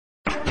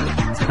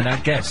And our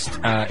guest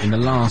in the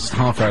last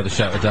half hour of the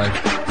show today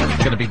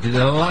going to be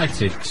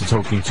delighted to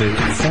talking to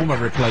former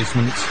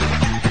replacement,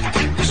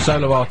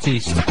 solo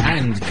artist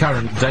and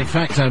current de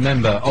facto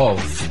member of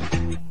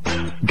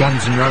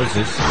Guns N'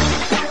 Roses,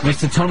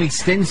 Mr. Tommy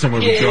Stinson will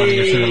be joining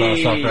us in the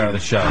last half hour of the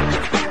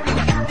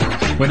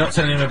show. We're not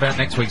telling him about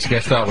next week's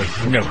guest, are we?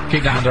 No.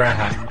 Keep that under our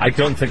hat. I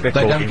don't think they're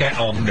They talking. don't get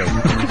on. No.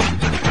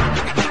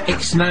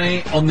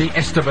 Ixnay on the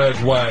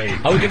Esterberg Way.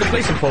 Are we going to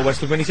play some Paul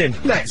Westwood when he's in?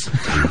 Let's.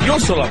 Your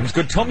song's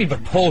good, Tommy,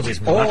 but Paul's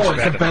is much Oh,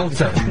 it's better. a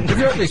belter. Have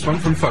you heard this one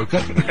from Foker?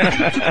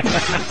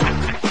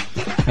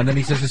 And then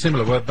he says a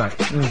similar word back.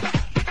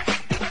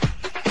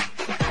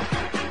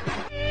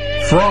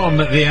 From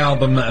the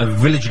album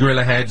Village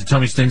Gorilla Head,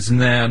 Tommy Stinson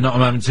there, not a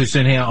moment too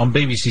soon here on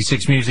BBC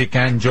Six Music,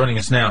 and joining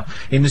us now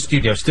in the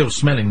studio, still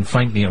smelling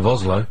faintly of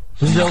Oslo.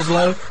 Is it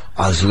Oslo?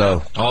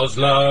 Oslo.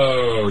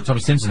 Oslo!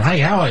 Tommy Stinson, hey,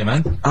 how are you,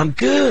 man? I'm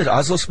good.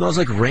 Oslo smells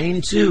like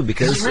rain, too,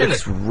 because Is it really?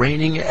 it's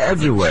raining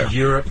everywhere. It's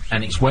Europe,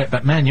 and it's wet,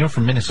 but man, you're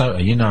from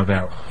Minnesota, you know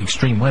about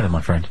extreme weather, my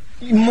friend.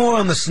 More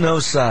on the snow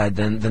side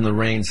than the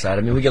rain side.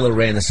 I mean, we get a little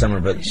rain in the summer,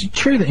 but... Is it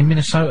true that in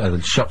Minnesota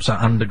the shops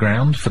are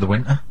underground for the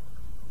winter?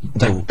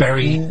 They've got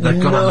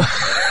No.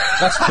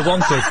 That's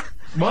Toronto.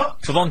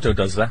 What? Toronto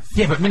does that.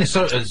 Yeah, but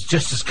Minnesota's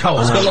just as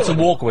cold. It's got lots of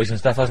walkways and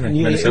stuff, hasn't it?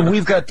 Yeah, Minnesota?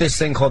 we've got this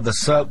thing called the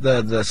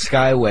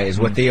skyways.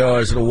 What they are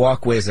is little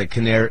walkways that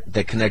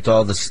connect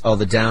all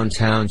the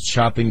downtown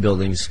shopping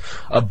buildings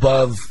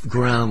above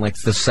ground, like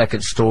the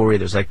second story.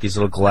 There's like these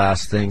little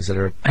glass things that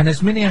are... And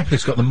has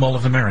Minneapolis got the Mall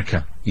of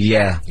America?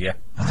 Yeah.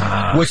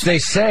 Yeah. Which they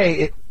say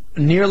it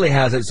nearly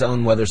has its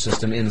own weather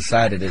system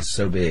inside it. It's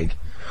so big.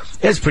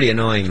 It's pretty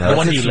annoying, though. The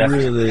one It's you left.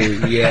 really,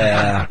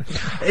 yeah.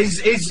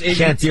 Is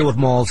Can't deal with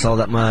malls all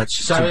that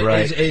much. so Too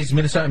bright. is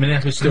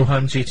Minneapolis still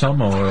home to you,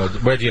 Tom, or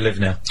where do you live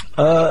now?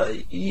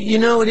 You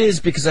know, it is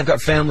because I've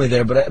got family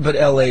there, but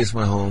LA is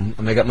my home.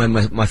 I mean, I got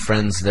my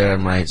friends there,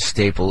 and my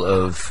staple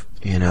of,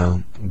 you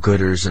know,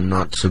 gooders and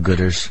not so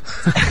gooders.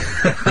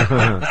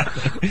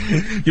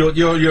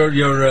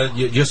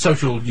 Your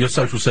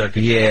social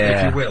circuit,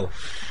 Yeah. if you will.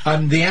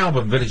 The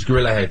album Village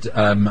Gorilla Head.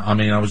 I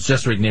mean, I was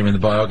just reading here in the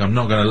biog. I'm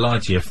not going to lie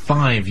to you.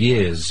 5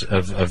 years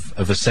of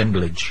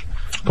assemblage,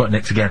 putting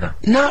it together.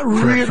 Not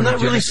really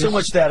Genesis? so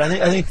much that. I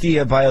think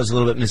the bio's a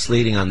little bit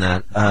misleading on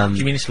that. Do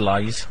you mean it's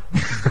lies?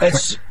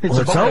 It's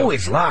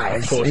always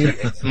lies.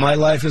 My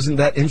life isn't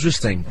that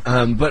interesting.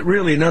 But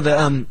really,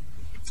 no.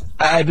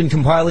 I've been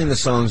compiling the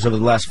songs over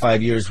the last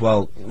 5 years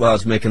while I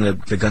was making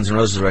the Guns N'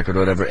 Roses record or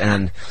whatever,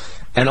 and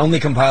only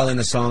compiling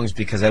the songs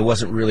because I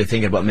wasn't really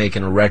thinking about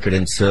making a record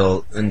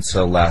until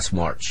last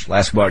March.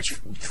 Last March,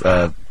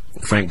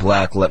 Frank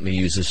Black let me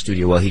use his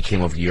studio while he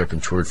came over to Europe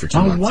and toured for 2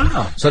 months.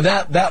 Wow! So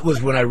that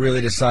was when I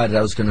really decided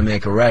I was going to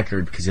make a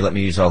record because he let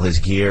me use all his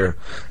gear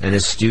and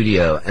his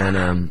studio,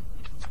 and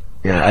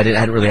yeah, I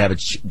hadn't really had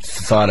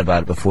thought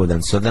about it before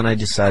then. So then I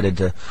decided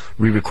to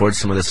re-record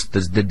some of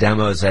the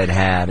demos I'd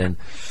had, and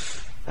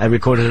I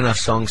recorded enough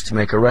songs to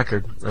make a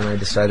record, and I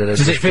decided I'd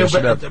Does it feel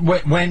up.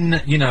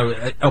 when you know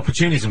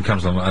opportunism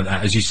comes along like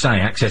that, as you say,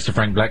 access to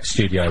Frank Black's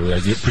studio,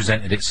 it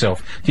presented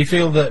itself? Do you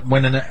feel that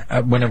when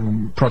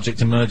a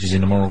project emerges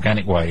in a more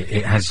organic way,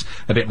 it has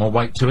a bit more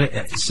weight to it?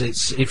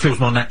 It feels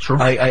more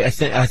natural. I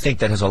think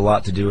that has a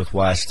lot to do with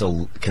why I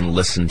still can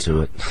listen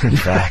to it. In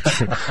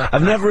fact,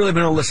 I've never really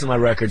been able to listen to my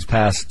records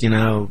past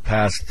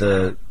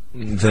the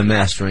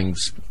mastering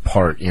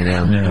part, you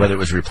know, Yeah. whether it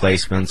was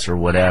replacements or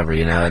whatever,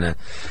 you know,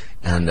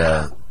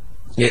 yeah,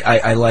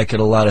 I like it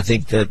a lot. I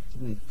think that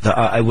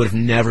I would have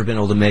never been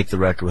able to make the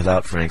record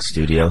without Frank's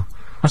studio.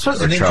 I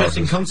suppose it's an Charles's.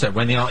 interesting concept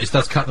when the artist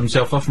does cut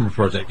themselves off from a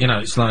project. You know,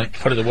 it's like...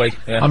 Put it away.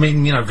 Yeah. I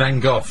mean, you know, Van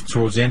Gogh,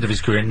 towards the end of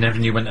his career, never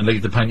knew when to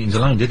leave the paintings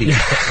alone, did he? He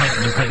kept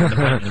painting and painting and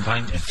painting and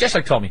painting. Just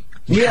like Tommy.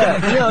 Yeah,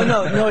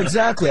 no,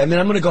 exactly. I mean,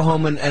 I'm gonna go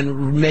home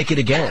and make it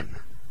again.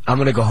 I'm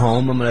gonna go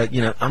home. I'm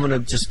gonna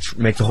just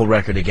make the whole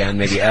record again.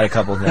 Maybe add a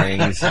couple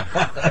things.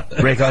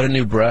 Break out a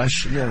new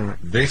brush. No,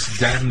 This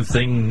damn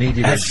thing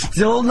needed that's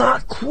still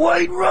not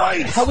quite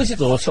right. How is it,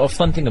 though, sort of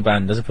fronting a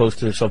band as opposed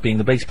to sort of being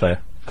the bass player?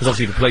 Because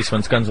obviously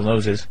replacements, Guns N'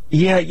 Roses.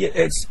 Yeah,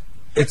 it's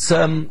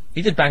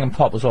He did Bang and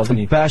Pop as well, didn't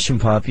he? Bash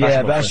and Pop.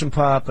 Yeah, Bash Bash and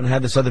Pop, and I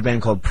had this other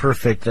band called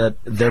Perfect that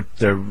their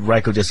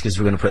Ryko disc is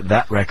we're gonna put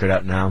that record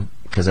out now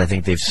because I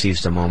think they've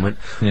seized a moment.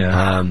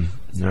 Yeah.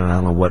 No, I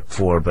don't know what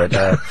for, but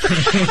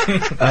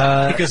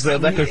Because the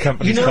record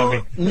company's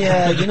Tommy.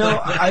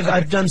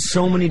 I've done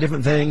so many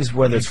different things,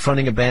 whether it's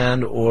fronting a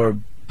band or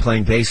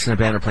playing bass in a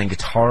band or playing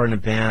guitar in a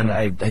band.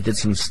 I did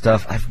some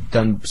stuff. I've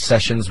done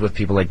sessions with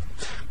people like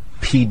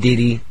P.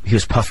 Diddy. He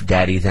was Puff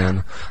Daddy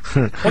then.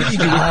 What did you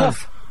do with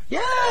Puff? Yeah,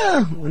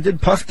 I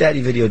did Puff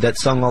Daddy video, that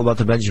song all about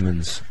the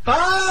Benjamins.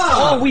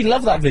 Oh, we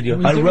love that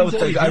video. I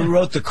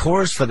wrote the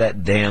chorus for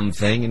that damn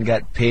thing and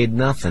got paid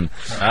nothing.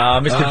 Ah,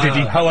 Mr.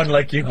 Diddy, how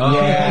unlike you.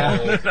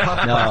 Yeah.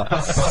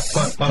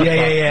 No.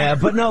 Yeah.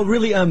 But no,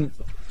 really,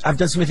 I've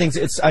done so many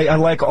things. I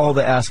like all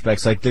the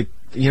aspects, like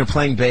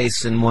playing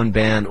bass in one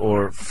band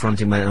or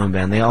fronting my own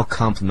band. They all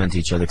complement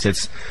each other.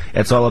 'Cause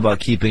it's all about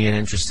keeping it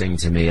interesting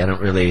to me. I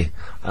don't really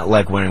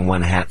like wearing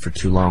one hat for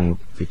too long.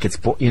 It gets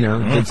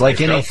it's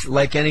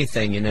like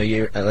anything.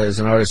 You're as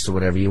an artist or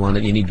whatever. You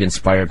need to be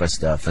inspired by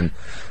stuff, and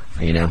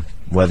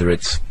whether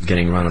it's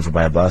getting run over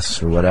by a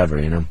bus or whatever.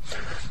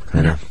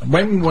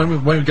 When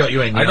we got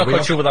you in, I'm not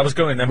quite sure where that was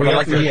going then, but I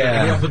like we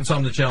offered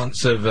Tom the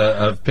chance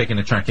of picking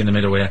a track in the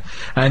middle here.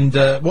 And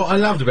what I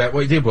loved about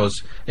what he did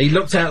was, he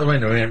looked out the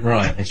window and went,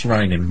 right, it's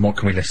raining, what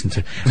can we listen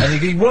to?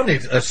 And he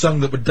wanted a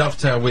song that would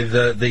dovetail with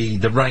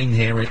the rain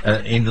here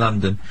in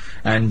London.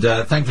 And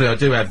thankfully I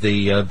do have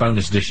the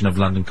bonus edition of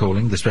London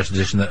Calling, the special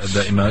edition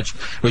that emerged,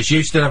 which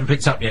you still haven't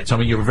picked up yet,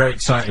 Tommy. You were very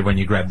excited when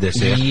you grabbed this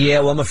here.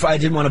 Yeah, well, I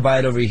didn't want to buy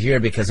it over here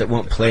because it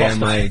won't play on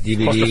my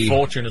DVD. Cost a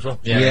fortune as well.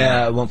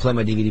 Yeah, it won't play on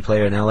my DVD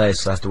player in LA,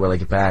 so I have to wait to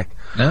get back.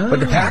 Oh.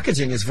 But the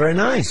packaging is very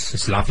nice.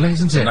 It's lovely,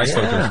 isn't it? Nice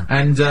photos.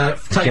 And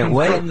taken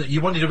from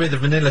you wanted to be the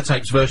Vanilla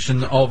Tapes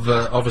version of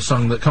a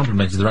song that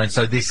complemented the rain,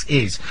 so this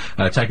is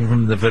taken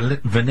from the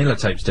Vanilla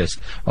Tapes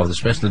disc of the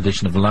special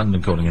edition of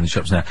London Calling in the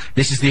shops now.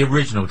 This is the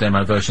original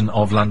demo version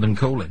of London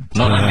Calling.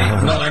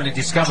 Not only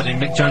discovered in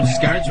Mick Jones's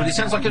garage, but it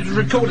sounds like it was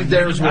recorded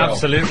there as well.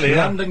 Absolutely,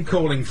 yeah. London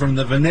Calling from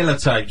the Vanilla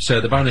Tapes,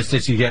 the bonus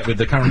disc you get with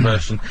the current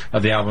version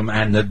of the album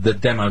and the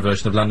demo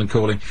version of London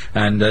Calling.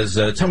 And as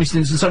Tommy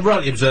Stinson so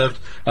rightly observed,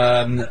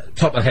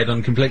 top of the head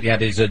on, completely had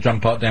his drum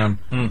part down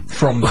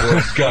from the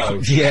word go.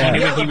 Yeah. He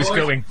knew where he was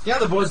going. The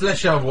other boys less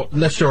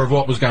sure of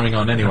what was going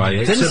on anyway.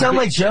 It didn't sound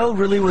like Joe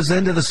really was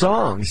into the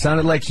song. It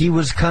sounded like he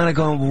was kind of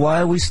going,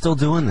 why are we still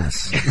doing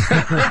this?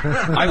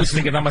 I was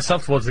thinking that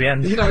myself towards the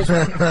end.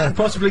 It's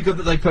possibly good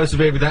that they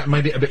persevered with that and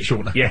made it a bit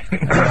shorter. Yeah.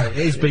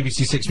 Here's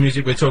BBC Six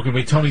Music. We're talking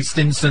with Tommy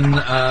Stinson,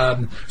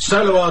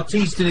 solo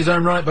artiste in his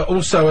own right, but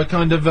also a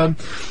kind of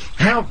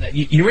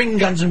you're in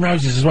Guns N'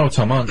 Roses as well,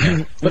 Tom, aren't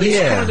you? But it's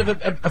kind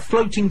of a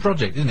floating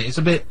project, isn't it? It's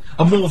a bit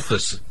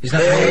amorphous. Is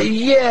that right?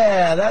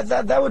 Yeah,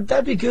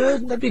 that'd be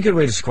good. That'd be a good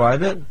way to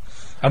describe it.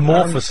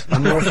 Amorphous.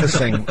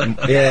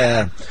 Amorphosing.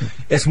 Yeah,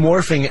 it's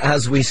morphing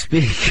as we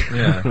speak.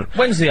 Yeah.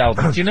 When's the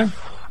album? Do you know?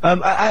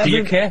 Do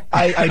you care?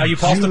 Are you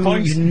past the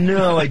point?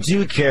 No, I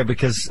do care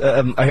because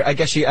I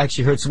guess you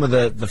actually heard some of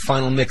the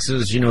final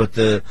mixes.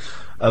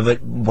 Of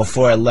it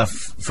before I left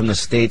from the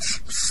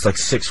States like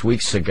 6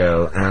 weeks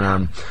ago,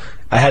 and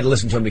I had to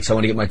listen to him because I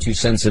want to get my 2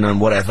 cents in on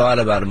what I thought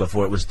about him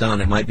before it was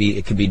done.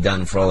 It could be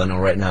done for all I know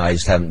right now. I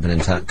just haven't been in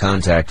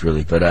contact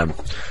really, but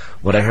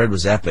what I heard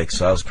was epic,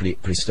 so I was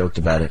pretty stoked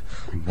about it.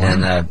 Wow.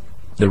 And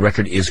the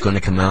record is going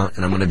to come out,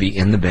 and I'm going to be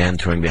in the band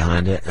touring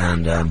behind it,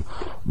 and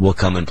we'll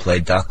come and play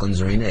Docklands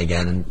Arena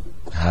again and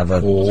have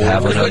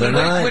another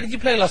night. Where did you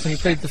play last time? You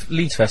played the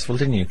Leeds Festival,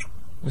 didn't you?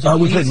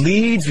 We played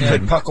Leeds, we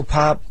played Puckle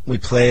Pop, we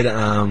played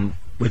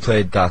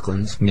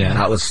Docklands. Yeah.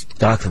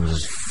 Docklands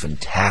was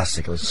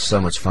fantastic. It was so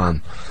much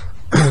fun.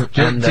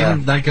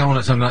 Didn't they go on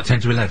at something like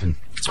 10 to 11?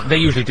 They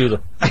usually do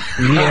though.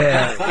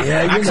 Yeah.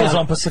 Axel's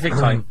on Pacific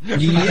time.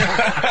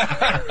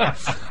 Yeah.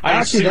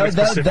 Actually,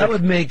 that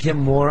would make him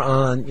more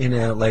on,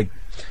 like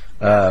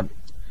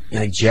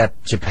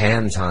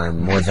Japan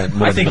time more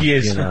than. I think he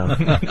is. You know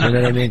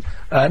what I mean?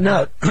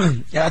 No,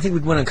 yeah, I think we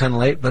went on kind of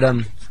late, but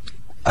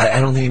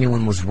I don't think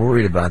anyone was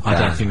worried about that. I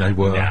don't think they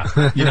were.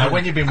 Yeah.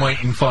 When you've been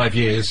waiting 5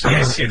 years.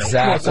 Yes,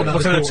 exactly.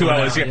 What's another 2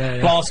 hours?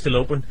 Yeah. Bar's still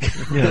open.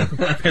 Yeah.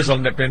 Here's all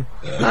nipped in.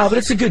 No, but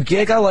it's a good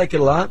gig. I like it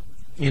a lot.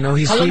 How long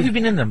have you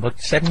been in them? About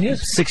 7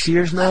 years? 6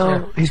 years now.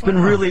 Yeah. He's been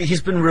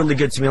really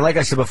good to me. Like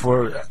I said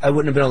before, I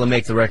wouldn't have been able to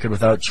make the record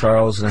without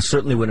Charles, and I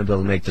certainly wouldn't have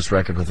been able to make this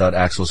record without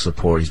Axel's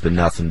support. He's been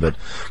nothing but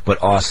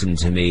awesome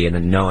to me,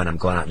 and knowing I'm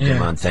going out and doing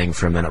my own thing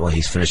for a minute while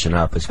he's finishing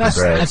up, it's been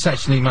great. That's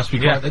actually must be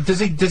great. Does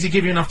he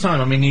give you enough time?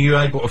 I mean, are you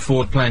able to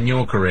afford plan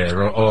your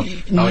career, or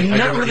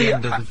not really?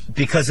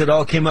 Because it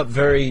all came up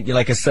very,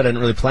 like I said, I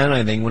didn't really plan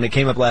anything. When it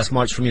came up last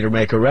March for me to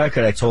make a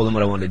record, I told him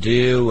what I wanted to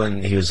do,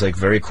 and he was like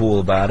very cool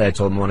about it. I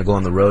told him I want to go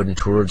on the road and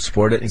tour and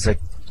support it. And he's like,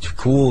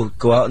 cool,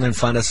 go out and then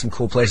find us some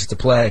cool places to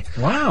play.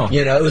 Wow.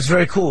 It was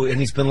very cool,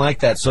 and he's been like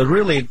that. So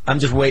really, I'm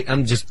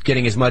just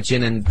getting as much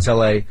in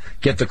until I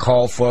get the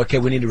call for, okay,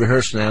 we need to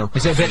rehearse now.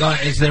 Is it a bit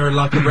like, is there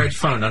like a red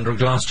phone under a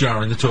glass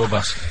jar in the tour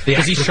bus?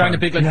 Because he's trying to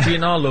big like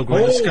GNR logo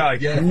in the sky.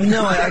 Yeah.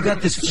 No, I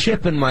got this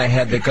chip in my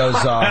head that goes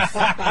off.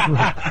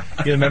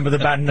 You remember the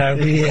band now?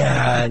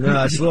 Yeah,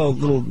 no, it's a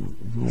little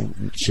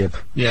chip.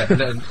 Yeah.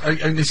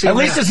 At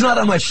least it's not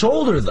on my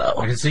shoulder, though.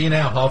 I can see you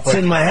now halfway. It's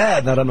in my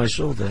head, not on my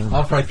shoulder.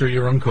 Halfway through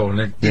your encore, and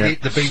then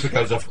the beeper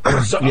goes off.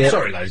 I'm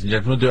sorry, ladies and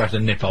gentlemen, I do have to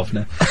nip off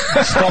now.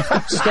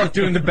 Stop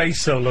doing the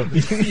bass solo.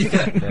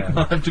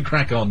 I have to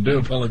crack on. Do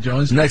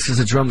apologise. Next is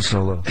a drum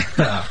solo.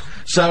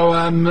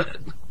 So,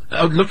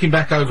 looking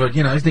back over,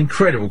 it's an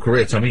incredible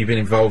career, Tommy. You've been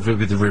involved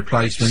with the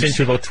Replacements. Since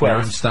you were about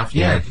 12. And stuff.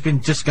 Yeah, you've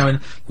been just going.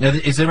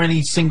 Is there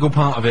any single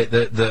part of it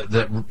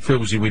that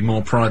fills you with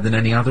more pride than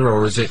any other,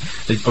 or do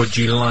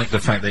you like the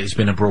fact that it's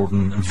been a broad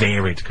and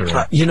varied career?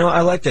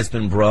 I like that it's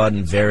been broad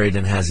and varied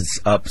and has its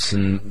ups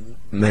and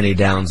many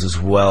downs as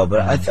well.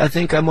 But I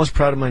think I'm most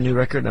proud of my new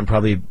record. I'm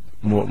probably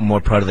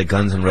more proud of the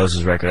Guns N'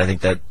 Roses record. I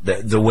think that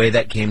the way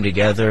that came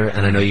together,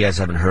 and I know you guys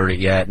haven't heard it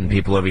yet, and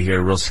people over here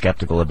are real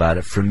skeptical about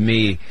it. For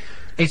me,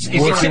 it's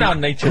in our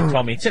nature,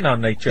 Tommy. It's in our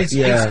nature.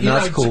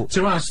 That's cool.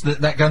 To us,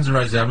 that Guns N'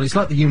 Roses album, it's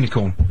like the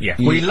Unicorn. Yeah.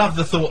 We love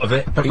the thought of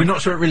it, but we're not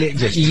sure it really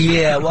exists.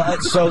 Yeah,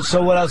 well,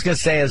 so what I was going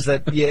to say is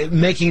that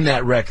making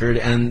that record,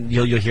 and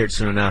you'll hear it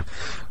soon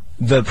enough,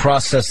 the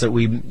process that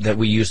we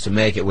used to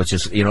make it, which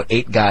is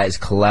 8 guys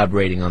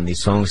collaborating on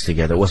these songs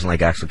together. It wasn't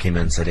like Axl came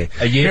in and said,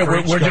 "Hey,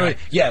 we're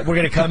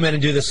going to come in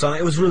and do this song."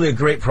 It was really a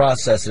great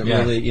process, and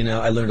really,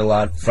 I learned a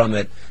lot from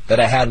it that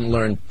I hadn't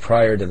learned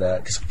prior to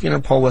that. Because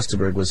Paul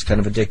Westerberg was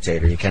kind of a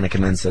dictator. He kind of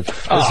came in and said, "This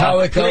is how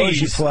it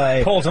goes. You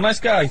play." Paul's a nice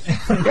guy.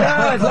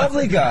 Yeah,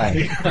 lovely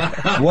guy.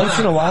 Once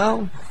in a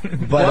while.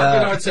 But what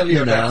did I tell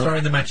you about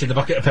throwing the match in the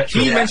bucket of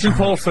petrol? He mentioned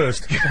Paul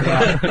first.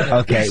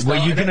 Okay, were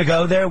you going to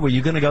go there?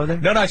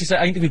 No, I just said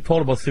I interviewed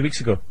Paul about 3 weeks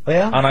ago. Oh,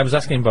 yeah? And I was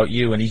asking him about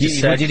you, and he just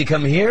said... Did he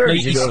come here? No,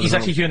 he's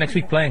actually here next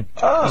week playing.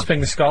 Oh. He's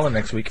playing the Scotland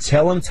next week.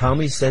 Tell him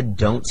Tommy said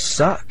don't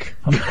suck.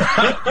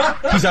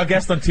 He's our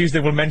guest on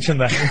Tuesday, we'll mention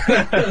that.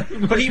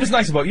 But he was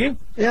nice about you.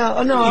 Yeah,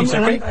 I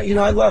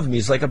love him.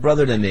 He's like a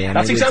brother to me.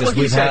 That's exactly what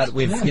he said.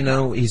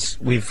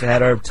 We've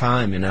had our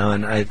time, and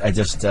I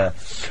just...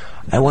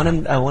 I want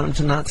him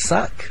to not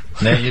suck.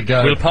 There you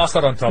go. We'll pass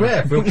that on, Tom.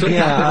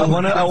 Yeah, I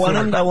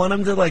want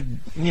him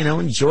to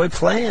enjoy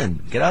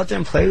playing. Get out there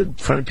and play in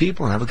front of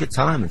people and have a good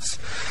time. It's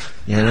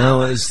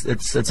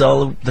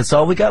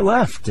all we got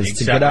left is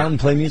to get out and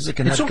play music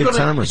and have a good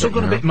time with it. It's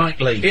all gone a bit Mike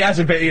Lee. He has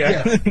a bit,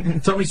 yeah.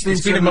 Tommy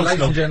Stinson,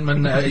 ladies and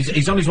gentlemen,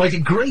 he's on his way to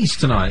Greece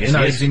tonight. He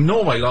was in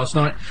Norway last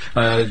night.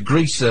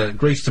 Greece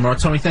tomorrow.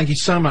 Tommy, thank you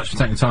so much for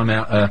taking time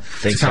out.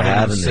 Thanks for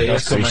having me. I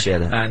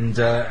appreciate it.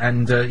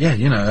 And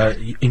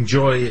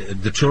enjoy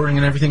the touring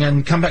and everything,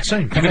 and come back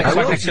soon. Come back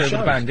next year with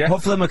the band, yeah?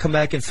 Hopefully I'm going to come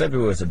back in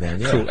February with the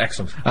band, yeah. Cool,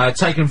 excellent.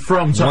 Taken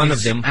from Tommy's one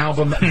of them.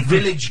 album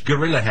Village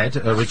Gorilla Head,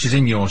 which is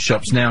in your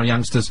shops now,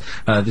 youngsters.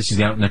 This is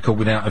the opener called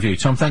Without a View.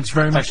 Tom, thanks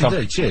very much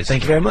indeed. Cheers.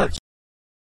 Thank you very much.